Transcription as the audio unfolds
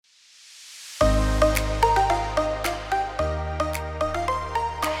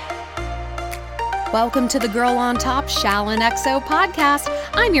Welcome to the Girl on Top Shallon XO podcast.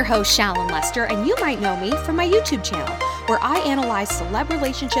 I'm your host, Shallon Lester, and you might know me from my YouTube channel, where I analyze celeb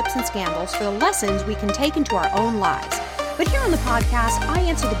relationships and scandals for the lessons we can take into our own lives. But here on the podcast, I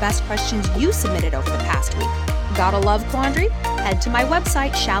answer the best questions you submitted over the past week. Got a love quandary? Head to my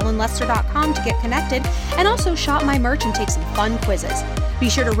website, shallonlester.com, to get connected, and also shop my merch and take some fun quizzes. Be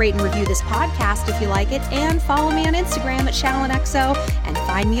sure to rate and review this podcast if you like it, and follow me on Instagram at ShallonXO, and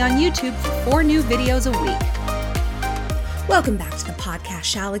find me on YouTube for 4 new videos a week. Welcome back to the podcast,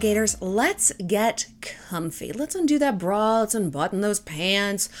 Shalligators. Let's get comfy. Let's undo that bra, let's unbutton those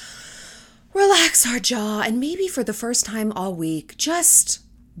pants, relax our jaw, and maybe for the first time all week, just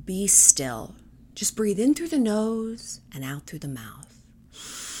be still. Just breathe in through the nose and out through the mouth.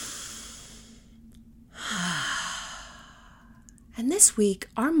 And this week,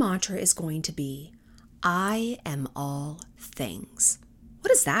 our mantra is going to be, I am all things. What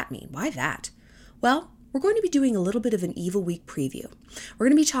does that mean? Why that? Well, we're going to be doing a little bit of an Evil Week preview. We're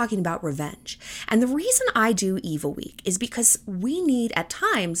going to be talking about revenge. And the reason I do Evil Week is because we need at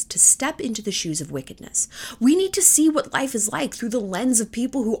times to step into the shoes of wickedness. We need to see what life is like through the lens of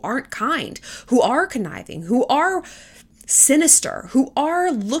people who aren't kind, who are conniving, who are sinister, who are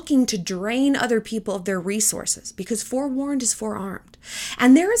looking to drain other people of their resources, because forewarned is forearmed.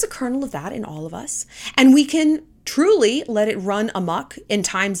 And there is a kernel of that in all of us. And we can truly let it run amok in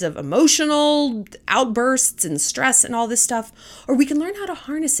times of emotional outbursts and stress and all this stuff, or we can learn how to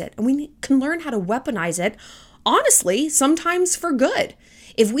harness it, and we can learn how to weaponize it, honestly, sometimes for good.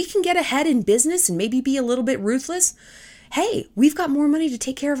 If we can get ahead in business and maybe be a little bit ruthless, hey, we've got more money to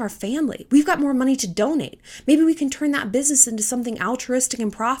take care of our family. We've got more money to donate. Maybe we can turn that business into something altruistic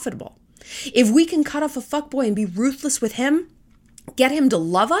and profitable. If we can cut off a fuckboy and be ruthless with him, get him to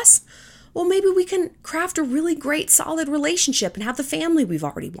love us, well, maybe we can craft a really great, solid relationship and have the family we've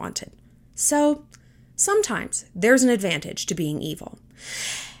already wanted. So sometimes there's an advantage to being evil.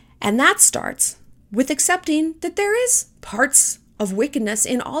 And that starts with accepting that there is parts of wickedness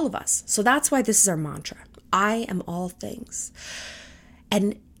in all of us. So that's why this is our mantra. I am all things.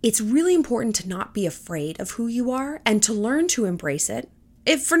 And it's really important to not be afraid of who you are and to learn to embrace it,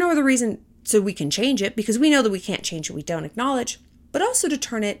 if for no other reason so we can change it, because we know that we can't change what we don't acknowledge, but also to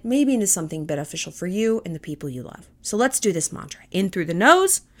turn it maybe into something beneficial for you and the people you love. So let's do this mantra. In through the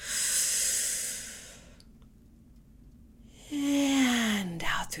nose and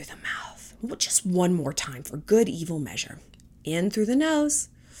out through the mouth. Just one more time for good evil measure. In through the nose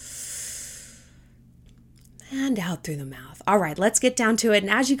and out through the mouth. All right, let's get down to it.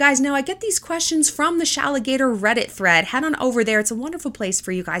 And as you guys know, I get these questions from the Shalligator Reddit thread. Head on over there. It's a wonderful place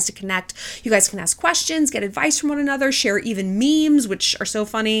for you guys to connect. You guys can ask questions, get advice from one another, share even memes, which are so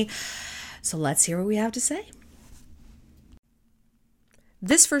funny. So let's hear what we have to say.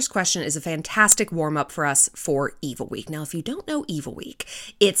 This first question is a fantastic warm-up for us for Evil Week. Now, if you don't know Evil Week,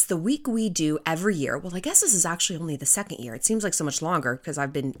 it's the week we do every year. Well, I guess this is actually only the second year. It seems like so much longer because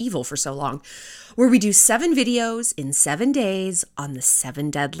I've been evil for so long, where we do 7 videos in 7 days on the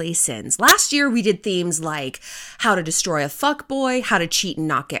 7 deadly sins. Last year, we did themes like how to destroy a fuckboy, how to cheat and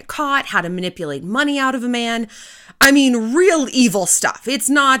not get caught, how to manipulate money out of a man. I mean, real evil stuff.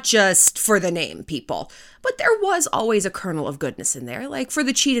 It's not just for the name, people. But there was always a kernel of goodness in there. Like for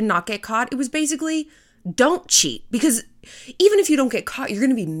the cheat and not get caught, it was basically don't cheat. Because even if you don't get caught, you're going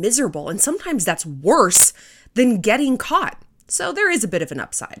to be miserable. And sometimes that's worse than getting caught. So there is a bit of an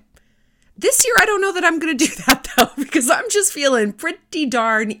upside. This year, I don't know that I'm going to do that though, because I'm just feeling pretty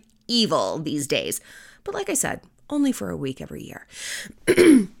darn evil these days. But like I said, only for a week every year.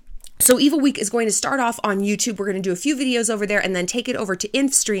 So Evil Week is going to start off on YouTube. We're going to do a few videos over there and then take it over to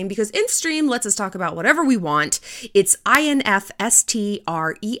InfStream, because InfStream lets us talk about whatever we want. It's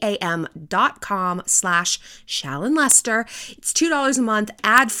infstream.com/Shallon Lester. It's $2 a month,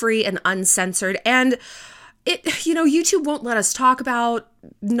 ad-free and uncensored. And YouTube won't let us talk about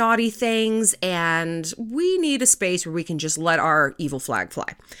naughty things, and we need a space where we can just let our evil flag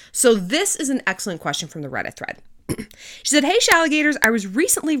fly. So this is an excellent question from the Reddit thread. She said, hey, Shalligators, I was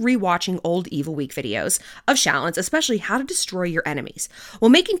recently rewatching old Evil Week videos of Shallon's, especially how to destroy your enemies. While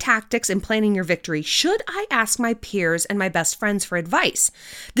making tactics and planning your victory, should I ask my peers and my best friends for advice?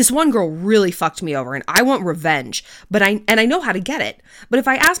 This one girl really fucked me over and I want revenge, but I know how to get it. But if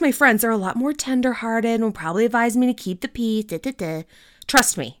I ask my friends, they're a lot more tender-hearted and will probably advise me to keep the peace.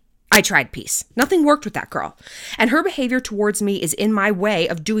 Trust me. I tried peace. Nothing worked with that girl. And her behavior towards me is in my way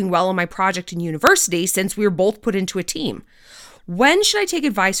of doing well on my project in university since we were both put into a team. When should I take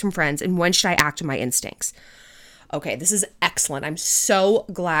advice from friends and when should I act on my instincts? Okay, this is excellent. I'm so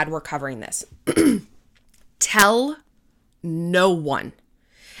glad we're covering this. Tell no one.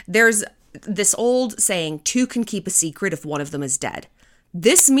 There's this old saying, two can keep a secret if one of them is dead.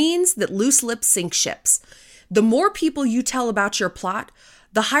 This means that loose lips sink ships. The more people you tell about your plot,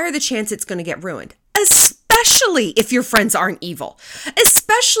 the higher the chance it's going to get ruined, especially if your friends aren't evil,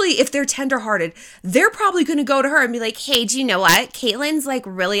 especially if they're tenderhearted. They're probably going to go to her and be like, hey, do you know what? Caitlin's like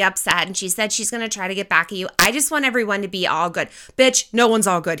really upset and she said she's going to try to get back at you. I just want everyone to be all good. Bitch, no one's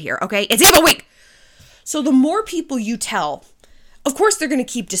all good here, okay? It's Evil Week. So the more people you tell, of course, they're going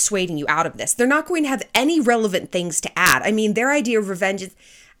to keep dissuading you out of this. They're not going to have any relevant things to add. I mean, their idea of revenge is,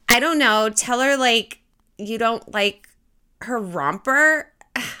 I don't know, tell her like you don't like her romper.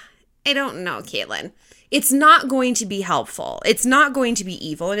 I don't know, Caitlin. It's not going to be helpful. It's not going to be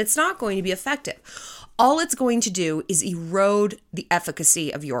evil, and it's not going to be effective. All it's going to do is erode the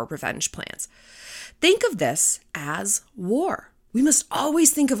efficacy of your revenge plans. Think of this as war. We must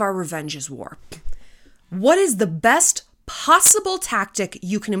always think of our revenge as war. What is the best possible tactic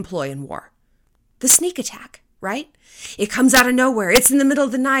you can employ in war? The sneak attack, right? It comes out of nowhere. It's in the middle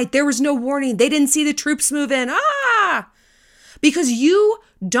of the night. There was no warning. They didn't see the troops move in. Because you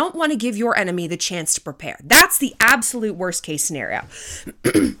don't want to give your enemy the chance to prepare. That's the absolute worst case scenario.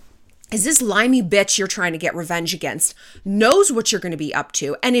 Is this limey bitch you're trying to get revenge against knows what you're going to be up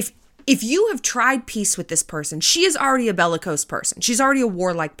to. And if you have tried peace with this person, she is already a bellicose person. She's already a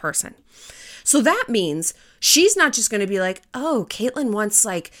warlike person. So that means she's not just going to be like, oh, Caitlin wants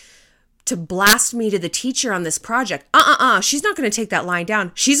like to blast me to the teacher on this project. She's not going to take that line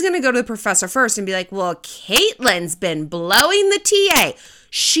down. She's going to go to the professor first and be like, well, Caitlin's been blowing the TA.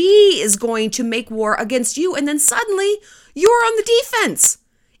 She is going to make war against you. And then suddenly you're on the defense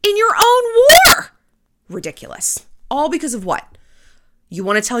in your own war. Ridiculous. All because of what? You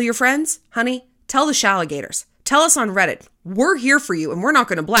want to tell your friends? Honey, tell the Shalligators. Tell us on Reddit. We're here for you and we're not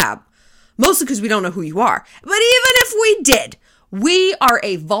going to blab. Mostly because we don't know who you are. But even if we did, we are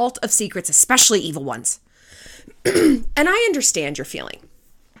a vault of secrets, especially evil ones. And I understand your feeling.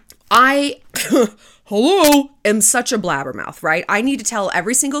 I am such a blabbermouth, right? I need to tell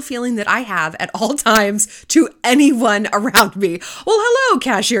every single feeling that I have at all times to anyone around me. Well, hello,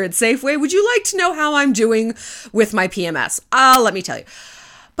 cashier at Safeway. Would you like to know how I'm doing with my PMS? Let me tell you.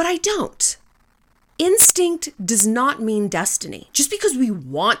 But I don't. Instinct does not mean destiny. Just because we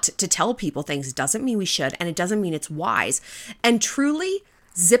want to tell people things doesn't mean we should, and it doesn't mean it's wise. And truly,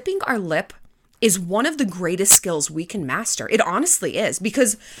 zipping our lip is one of the greatest skills we can master. It honestly is,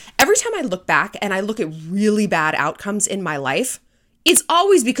 because every time I look back and I look at really bad outcomes in my life, it's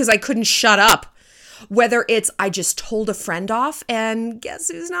always because I couldn't shut up. Whether it's I just told a friend off and guess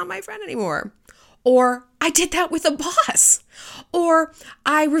who's not my friend anymore? Or I did that with a boss. Or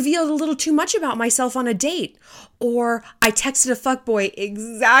I revealed a little too much about myself on a date. Or I texted a fuckboy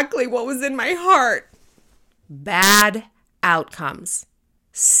exactly what was in my heart. Bad outcomes.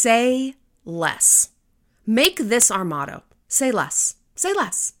 Say less. Make this our motto. Say less. Say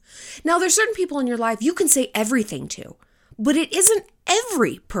less. Now, there's certain people in your life you can say everything to, but it isn't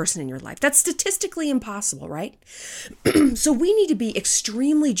every person in your life. That's statistically impossible, right? So we need to be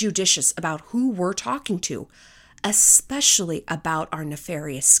extremely judicious about who we're talking to, especially about our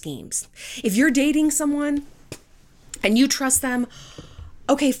nefarious schemes. If you're dating someone and you trust them,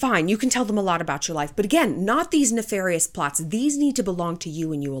 okay, fine, you can tell them a lot about your life. But again, not these nefarious plots. These need to belong to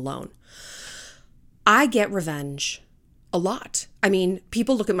you and you alone. I get revenge a lot. I mean,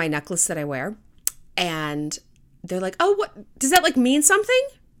 people look at my necklace that I wear and they're like, oh, what does that like mean something?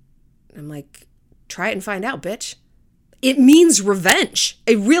 I'm like, try it and find out, bitch. It means revenge.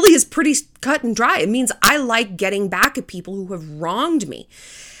 It really is pretty cut and dry. It means I like getting back at people who have wronged me.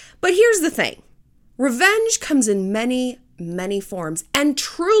 But here's the thing. Revenge comes in many, many forms. And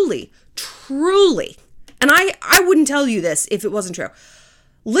truly, and I wouldn't tell you this if it wasn't true.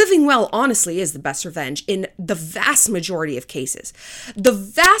 Living well, honestly, is the best revenge in the vast majority of cases. The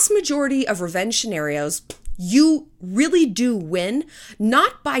vast majority of revenge scenarios, you really do win,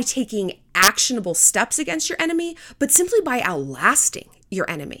 not by taking actionable steps against your enemy, but simply by outlasting your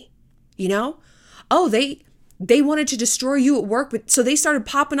enemy. You know? Oh, they wanted to destroy you at work, but so they started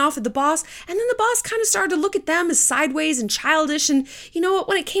popping off at the boss, and then the boss kind of started to look at them as sideways and childish, and you know what?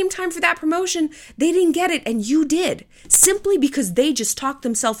 When it came time for that promotion, they didn't get it, and you did, simply because they just talked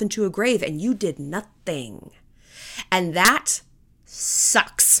themselves into a grave, and you did nothing. And that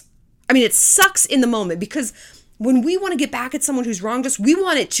sucks. I mean, it sucks in the moment, because when we want to get back at someone who's wronged us, we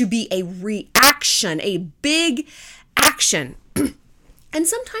want it to be a reaction, a big action. And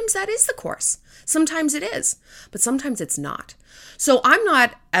sometimes that is the course. Sometimes it is, but sometimes it's not. So I'm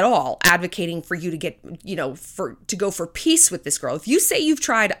not at all advocating for you to get, to go for peace with this girl. If you say you've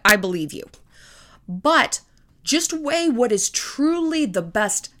tried, I believe you. But just weigh what is truly the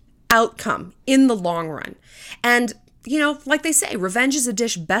best outcome in the long run. And, like they say, revenge is a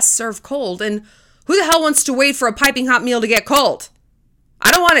dish best served cold. And who the hell wants to wait for a piping hot meal to get cold?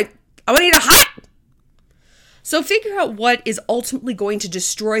 I don't want it. I want to eat it hot. So figure out what is ultimately going to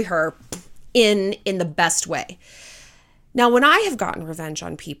destroy her in the best way. Now, when I have gotten revenge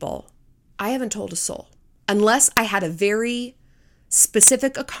on people, I haven't told a soul unless I had a very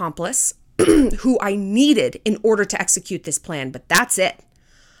specific accomplice who I needed in order to execute this plan. But that's it.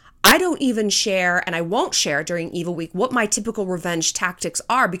 I don't even share, and I won't share during Evil Week, what my typical revenge tactics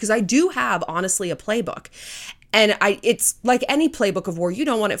are, because I do have, honestly, a playbook. And it's like any playbook of war, you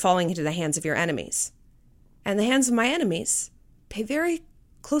don't want it falling into the hands of your enemies. And the hands of my enemies pay very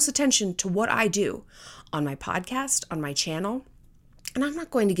close attention to what I do on my podcast, on my channel. And I'm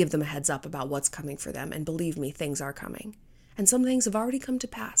not going to give them a heads up about what's coming for them. And believe me, things are coming. And some things have already come to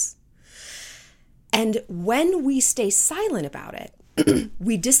pass. And when we stay silent about it,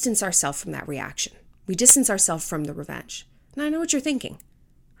 we distance ourselves from that reaction. We distance ourselves from the revenge. And I know what you're thinking.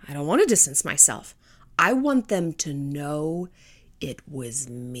 I don't want to distance myself. I want them to know it was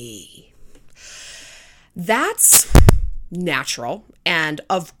me. That's natural and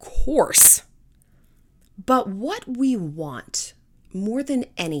of course. But what we want more than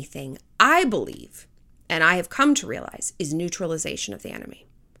anything, I believe, and I have come to realize, is neutralization of the enemy.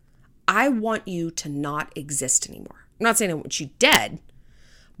 I want you to not exist anymore. I'm not saying I want you dead,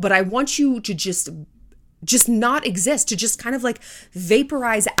 but I want you to just not exist, to just kind of like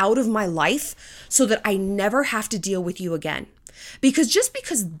vaporize out of my life so that I never have to deal with you again. Because just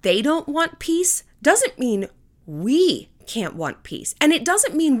because they don't want peace doesn't mean we can't want peace. And it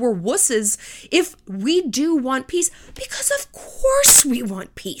doesn't mean we're wusses if we do want peace, because of course we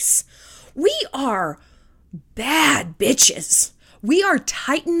want peace. We are bad bitches. We are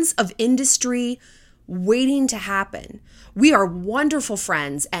titans of industry waiting to happen. We are wonderful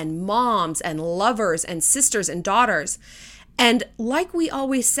friends and moms and lovers and sisters and daughters. And like we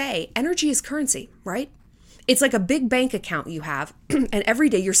always say, energy is currency, right? It's like a big bank account you have, and every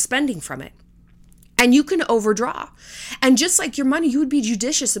day you're spending from it. And you can overdraw. And just like your money, you would be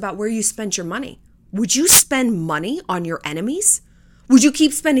judicious about where you spent your money. Would you spend money on your enemies? Would you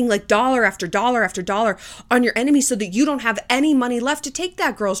keep spending like dollar after dollar after dollar on your enemies so that you don't have any money left to take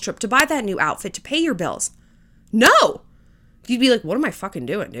that girl's trip, to buy that new outfit, to pay your bills? No. You'd be like, what am I fucking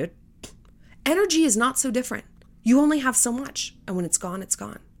doing, dude? Energy is not so different. You only have so much. And when it's gone, it's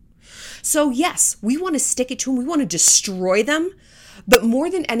gone. So yes, we want to stick it to them. We want to destroy them. But more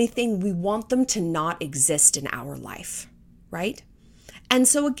than anything, we want them to not exist in our life, right? And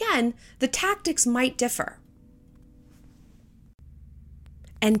so again, the tactics might differ.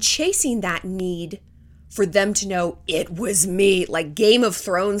 And chasing that need for them to know it was me, like Game of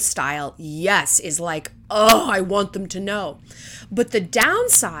Thrones style, yes, is like, oh, I want them to know. But the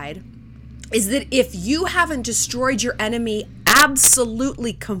downside is that if you haven't destroyed your enemy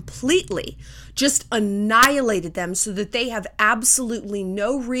absolutely, completely, just annihilated them so that they have absolutely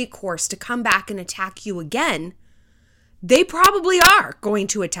no recourse to come back and attack you again, they probably are going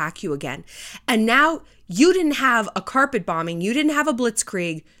to attack you again. And now you didn't have a carpet bombing, you didn't have a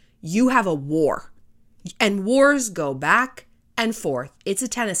blitzkrieg, you have a war. And wars go back and forth. It's a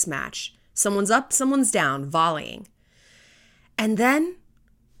tennis match. Someone's up, someone's down, volleying. And then,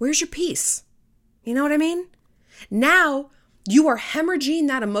 where's your peace? You know what I mean? Now, you are hemorrhaging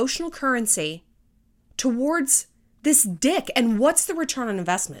that emotional currency towards this dick. And what's the return on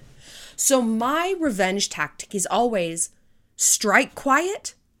investment? So my revenge tactic is always strike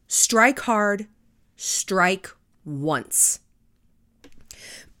quiet, strike hard, strike once.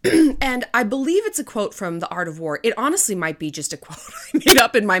 And I believe it's a quote from The Art of War. It honestly might be just a quote I made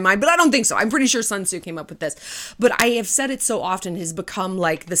up in my mind, but I don't think so. I'm pretty sure Sun Tzu came up with this. But I have said it so often, it has become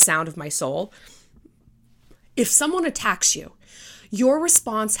like the sound of my soul. If someone attacks you, your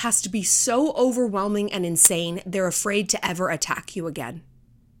response has to be so overwhelming and insane, they're afraid to ever attack you again.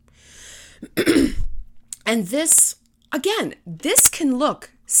 And this, again, this can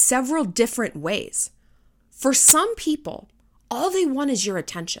look several different ways. For some people, all they want is your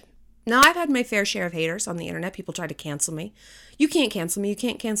attention. Now, I've had my fair share of haters on the internet. People try to cancel me. You can't cancel me. You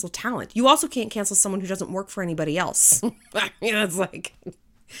can't cancel talent. You also can't cancel someone who doesn't work for anybody else. It's like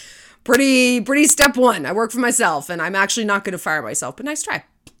pretty step one. I work for myself and I'm actually not going to fire myself, but nice try.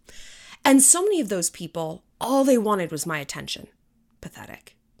 And so many of those people, all they wanted was my attention.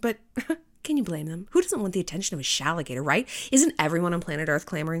 Pathetic. But can you blame them? Who doesn't want the attention of a shalligator, right? Isn't everyone on planet Earth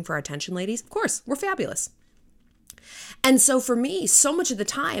clamoring for our attention, ladies? Of course, we're fabulous. And so for me, so much of the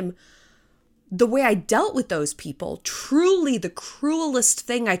time, the way I dealt with those people, truly the cruelest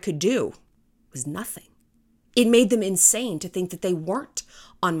thing I could do was nothing. It made them insane to think that they weren't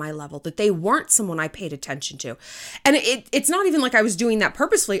on my level, that they weren't someone I paid attention to. And it's not even like I was doing that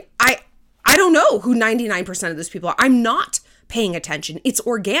purposefully. I don't know who 99% of those people are. I'm not paying attention. It's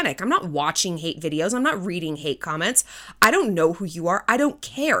organic. I'm not watching hate videos. I'm not reading hate comments. I don't know who you are. I don't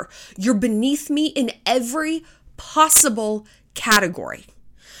care. You're beneath me in every possible category.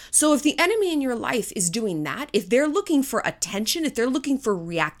 So if the enemy in your life is doing that, if they're looking for attention, if they're looking for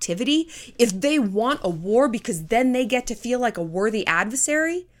reactivity, if they want a war because then they get to feel like a worthy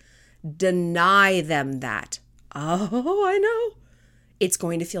adversary, deny them that. Oh, I know. It's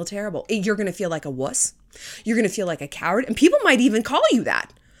going to feel terrible. You're going to feel like a wuss. You're going to feel like a coward. And people might even call you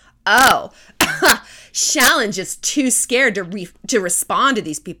that. Oh, Shallon just too scared to respond to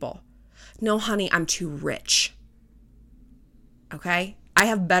these people. No, honey, I'm too rich. Okay? I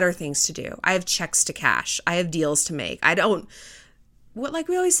have better things to do. I have checks to cash. I have deals to make. Like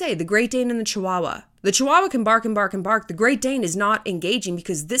we always say, the Great Dane and the Chihuahua. The Chihuahua can bark and bark and bark. The Great Dane is not engaging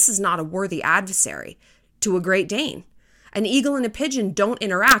because this is not a worthy adversary to a Great Dane. An eagle and a pigeon don't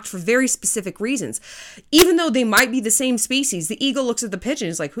interact for very specific reasons. Even though they might be the same species, the eagle looks at the pigeon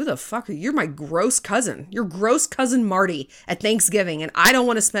and is like, who the fuck are you? You're my gross cousin. You're gross cousin Marty at Thanksgiving, and I don't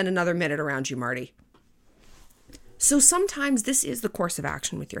want to spend another minute around you, Marty. So sometimes this is the course of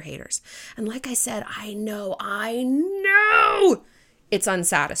action with your haters. And like I said, I know it's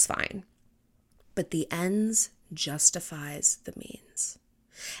unsatisfying. But the ends justifies the means.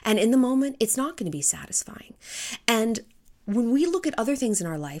 And in the moment, it's not going to be satisfying. And when we look at other things in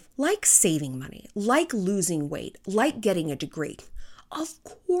our life, like saving money, like losing weight, like getting a degree, of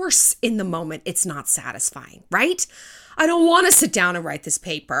course, in the moment, it's not satisfying, right? I don't want to sit down and write this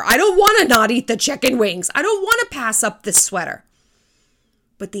paper. I don't want to not eat the chicken wings. I don't want to pass up this sweater.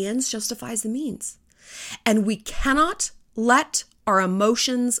 But the ends justifies the means. And we cannot let our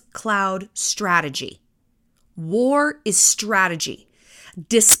emotions cloud strategy. War is strategy.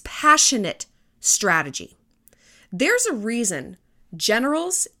 Dispassionate strategy. There's a reason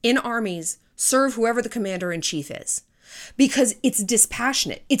generals in armies serve whoever the commander-in-chief is. Because it's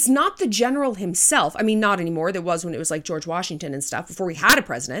dispassionate. It's not the general himself. I mean, not anymore. There was when it was like George Washington and stuff, before we had a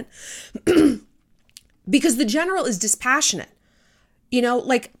president. Because the general is dispassionate. You know,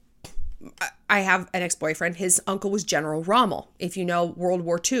 like, I have an ex-boyfriend. His uncle was General Rommel. If you know World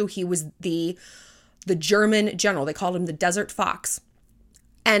War II, he was the German general. They called him the Desert Fox.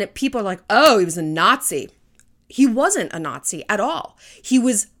 And people are like, oh, he was a Nazi. He wasn't a Nazi at all. He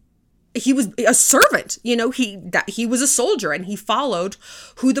was a servant, you know, he was a soldier and he followed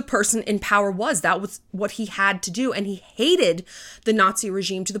who the person in power was. That was what he had to do. And he hated the Nazi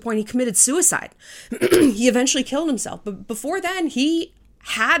regime to the point he committed suicide. He eventually killed himself. But before then, he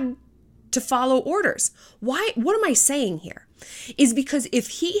had to follow orders. Why? What am I saying here? Is because if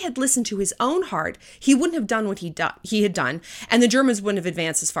he had listened to his own heart, he wouldn't have done what he had done, and the Germans wouldn't have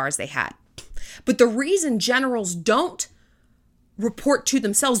advanced as far as they had. But the reason generals don't report to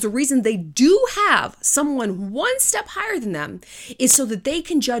themselves, the reason they do have someone one step higher than them, is so that they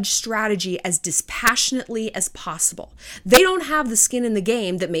can judge strategy as dispassionately as possible. They don't have the skin in the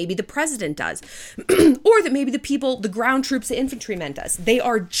game that maybe the president does, or that maybe the ground troops, the infantrymen does. They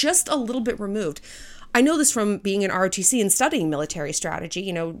are just a little bit removed. I know this from being in ROTC and studying military strategy.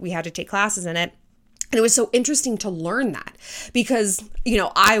 You know, we had to take classes in it. And it was so interesting to learn that because, you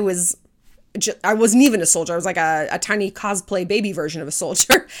know, I wasn't even a soldier. I was like a tiny cosplay baby version of a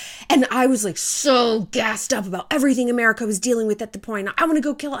soldier. And I was like so gassed up about everything America was dealing with at the point. I want to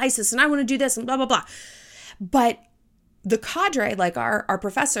go kill ISIS and I want to do this and blah, blah, blah. But the cadre, like our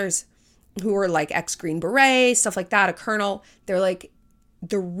professors who were like ex-Green Beret, stuff like that, a colonel, they're like,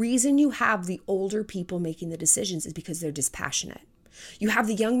 the reason you have the older people making the decisions is because they're dispassionate. You have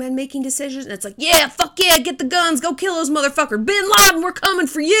the young men making decisions and it's like, yeah, fuck yeah, get the guns, go kill those motherfuckers. Bin Laden, we're coming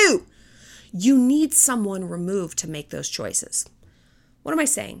for you. You need someone removed to make those choices. What am I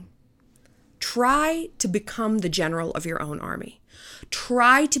saying? Try to become the general of your own army.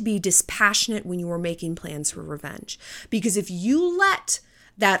 Try to be dispassionate when you are making plans for revenge. Because if you let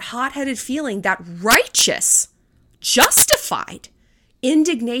that hot-headed feeling, that righteous, justified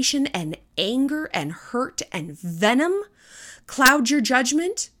indignation and anger and hurt and venom cloud your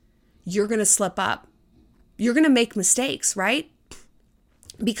judgment, you're going to slip up. You're going to make mistakes, right?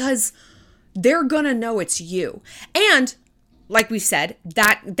 Because they're going to know it's you. And like we said,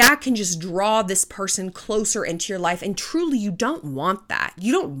 that can just draw this person closer into your life. And truly, you don't want that.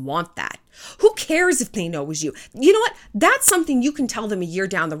 You don't want that. Who cares if they know it was you? You know what? That's something you can tell them a year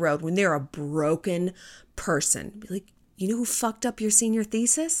down the road when they're a broken person. Be like, you know who fucked up your senior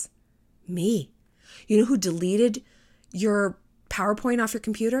thesis? Me. You know who deleted your PowerPoint off your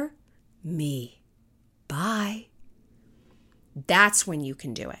computer? Me. Bye. That's when you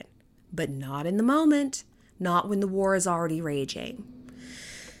can do it. But not in the moment, not when the war is already raging.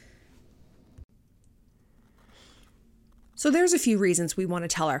 So there's a few reasons we want to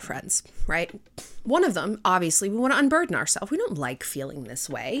tell our friends, right? One of them, obviously, we want to unburden ourselves. We don't like feeling this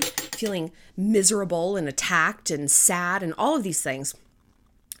way, feeling miserable and attacked and sad and all of these things.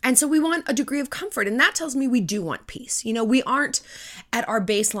 And so we want a degree of comfort. And that tells me we do want peace. You know, we aren't at our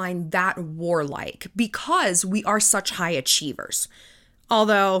baseline that warlike because we are such high achievers.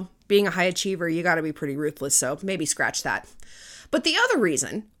 Although being a high achiever, you got to be pretty ruthless. So maybe scratch that. But the other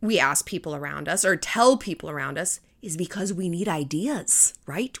reason we ask people around us or tell people around us is because we need ideas,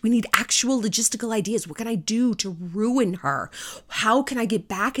 right? We need actual logistical ideas. What can I do to ruin her? How can I get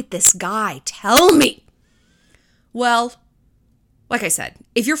back at this guy? Tell me. Well, like I said,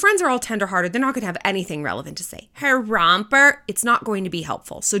 if your friends are all tenderhearted, they're not going to have anything relevant to say. Hey, romper, it's not going to be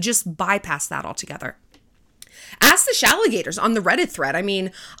helpful. So just bypass that altogether. Ask the Shalligators on the Reddit thread. I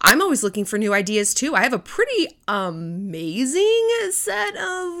mean, I'm always looking for new ideas too. I have a pretty amazing set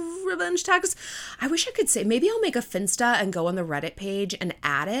of revenge tactics. I wish I could say, maybe I'll make a Finsta and go on the Reddit page and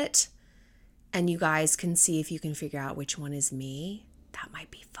add it. And you guys can see if you can figure out which one is me. That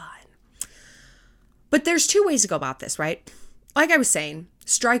might be fun. But there's two ways to go about this, right? Like I was saying,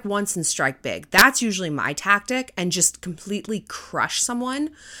 strike once and strike big. That's usually my tactic, and just completely crush someone.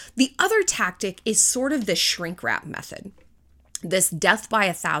 The other tactic is sort of the shrink wrap method, this death by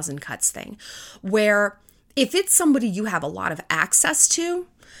 1,000 cuts thing, where if it's somebody you have a lot of access to,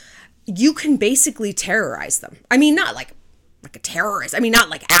 you can basically terrorize them. I mean, not like a terrorist. I mean, not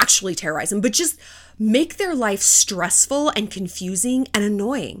like actually terrorize them, but just make their life stressful and confusing and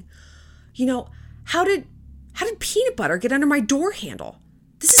annoying. You know, how did peanut butter get under my door handle?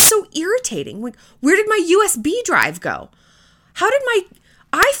 This is so irritating. Like, where did my USB drive go? How did my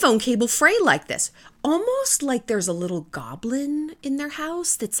iPhone cable fray like this? Almost like there's a little goblin in their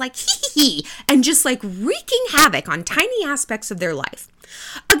house that's like, hee, and just like wreaking havoc on tiny aspects of their life.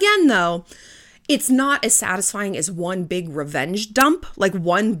 Again, though, it's not as satisfying as one big revenge dump, like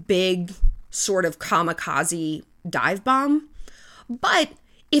one big sort of kamikaze dive bomb. But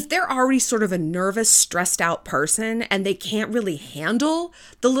if they're already sort of a nervous, stressed out person and they can't really handle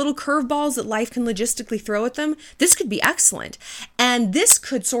the little curveballs that life can logistically throw at them, this could be excellent. And this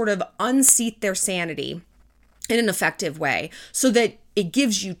could sort of unseat their sanity in an effective way so that it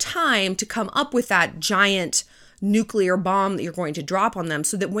gives you time to come up with that giant nuclear bomb that you're going to drop on them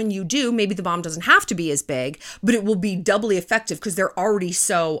so that when you do, maybe the bomb doesn't have to be as big, but it will be doubly effective because they're already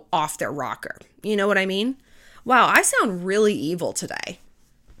so off their rocker. You know what I mean? Wow, I sound really evil today.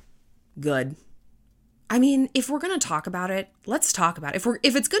 Good. I mean, if we're going to talk about it, let's talk about it.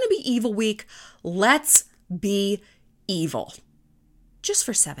 If it's going to be evil week, let's be evil. Just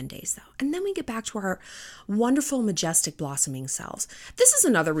for 7 days, though. And then we get back to our wonderful, majestic, blossoming selves. This is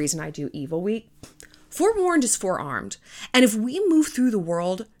another reason I do evil week. Forewarned is forearmed. And if we move through the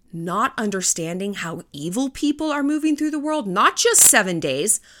world not understanding how evil people are moving through the world, not just 7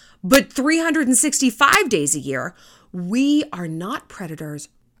 days, but 365 days a year, we are not predators.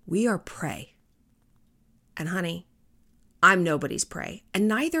 We are prey. And honey, I'm nobody's prey, and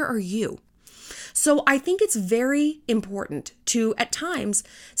neither are you. So I think it's very important to, at times,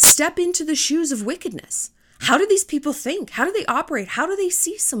 step into the shoes of wickedness. How do these people think? How do they operate? How do they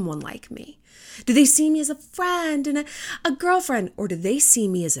see someone like me? Do they see me as a friend and a girlfriend, or do they see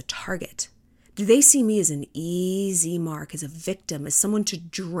me as a target? Do they see me as an easy mark, as a victim, as someone to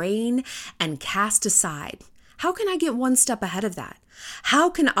drain and cast aside? How can I get one step ahead of that? How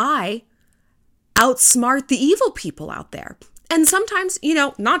can I outsmart the evil people out there? And sometimes,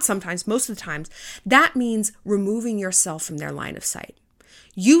 not sometimes, most of the times, that means removing yourself from their line of sight.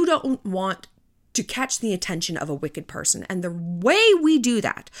 You don't want to catch the attention of a wicked person. And the way we do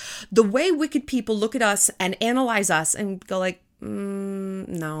that, the way wicked people look at us and analyze us and go like,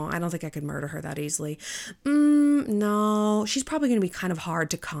 no, I don't think I could murder her that easily. No, she's probably going to be kind of hard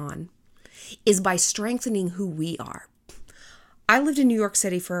to con, is by strengthening who we are. I lived in New York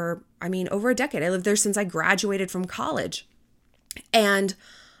City for, over a decade. I lived there since I graduated from college. And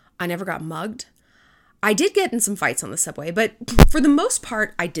I never got mugged. I did get in some fights on the subway, but for the most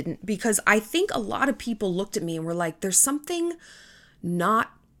part, I didn't, because I think a lot of people looked at me and were like, there's something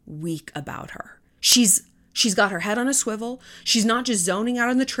not weak about her. She's got her head on a swivel. She's not just zoning out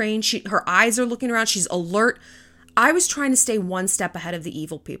on the train. Her eyes are looking around. She's alert. I was trying to stay one step ahead of the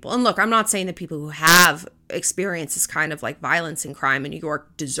evil people. And look, I'm not saying that people who have experienced this kind of like violence and crime in New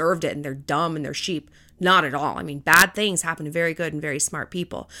York deserved it and they're dumb and they're sheep. Not at all. Bad things happen to very good and very smart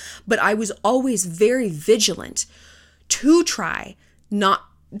people. But I was always very vigilant to try not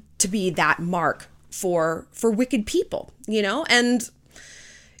to be that mark for wicked people, and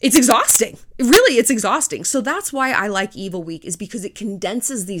it's exhausting. It's exhausting. So that's why I like Evil Week, is because it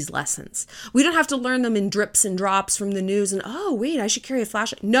condenses these lessons. We don't have to learn them in drips and drops from the news and, oh, wait, I should carry a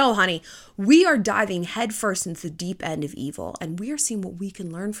flashlight. No, honey, we are diving headfirst into the deep end of evil, and we are seeing what we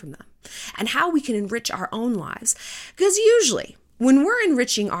can learn from them and how we can enrich our own lives. Because usually when we're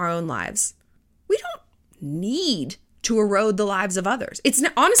enriching our own lives, we don't need to erode the lives of others. It's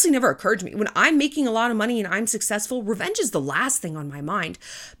honestly never occurred to me. When I'm making a lot of money and I'm successful, revenge is the last thing on my mind.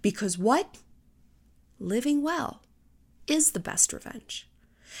 Because what? Living well is the best revenge.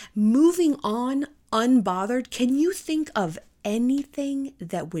 Moving on unbothered. Can you think of anything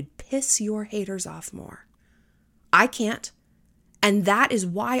that would piss your haters off more? I can't. And that is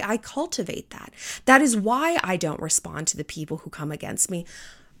why I cultivate that. That is why I don't respond to the people who come against me.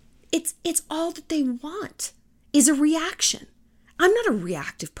 It's all that they want is a reaction. I'm not a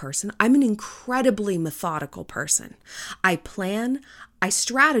reactive person. I'm an incredibly methodical person. I plan, I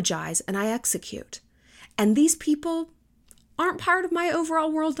strategize, and I execute. And these people aren't part of my overall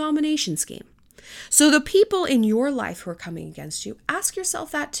world domination scheme. So the people in your life who are coming against you, ask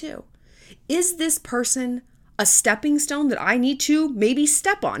yourself that too. Is this person a stepping stone that I need to maybe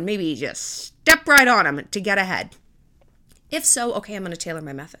step on? Maybe just step right on them to get ahead. If so, okay, I'm going to tailor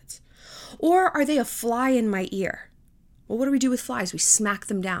my methods. Or are they a fly in my ear? Well, what do we do with flies? We smack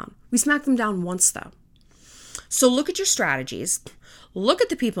them down. We smack them down once, though. So look at your strategies. Look at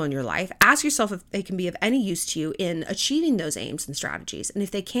the people in your life. Ask yourself if they can be of any use to you in achieving those aims and strategies. And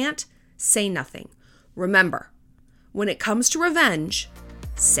if they can't, say nothing. Remember, when it comes to revenge,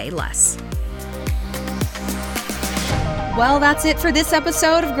 say less. Well, that's it for this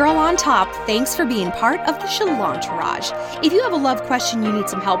episode of Girl on Top. Thanks for being part of the Shalantourage. If you have a love question you need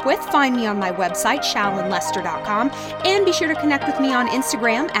some help with, find me on my website, ShallonLester.com, and be sure to connect with me on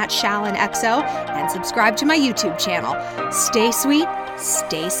Instagram at ShallonXO and subscribe to my YouTube channel. Stay sweet,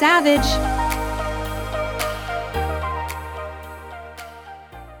 stay savage.